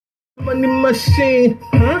Money machine,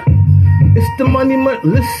 huh? It's the money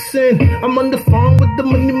listen, I'm on the phone with the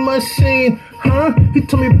money machine, huh? He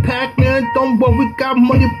told me, Paq-man, don't worry, got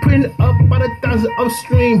money printed up by the thousand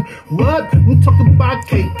upstream. What? I'm talking about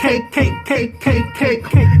cake.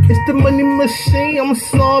 It's the money machine, I'm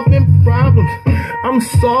solving problems.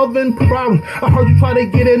 I heard you try to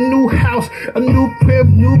get a new house, a new crib,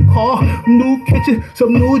 new car, new kitchen,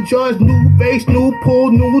 some new jars, new base, new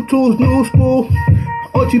pool, new tools, new school.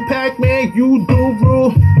 OG Paq-man, you do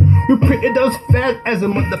rule. We printed us fat as a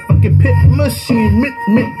motherfucking pit machine. Mint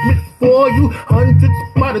for you. Hundreds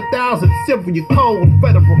by the thousands. Serial code,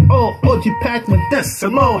 federal. Oh, OG Paq-man,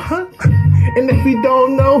 decimal, huh? And if you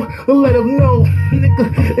don't know, let them know.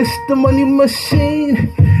 Nigga, it's the money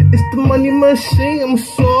machine. It's the money machine. I'm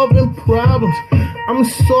solving problems.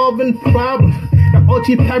 Now OG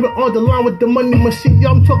Paq-man on the line with the money machine.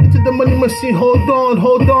 Yo, I'm talking to the money machine. Hold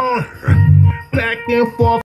on. Back and forth.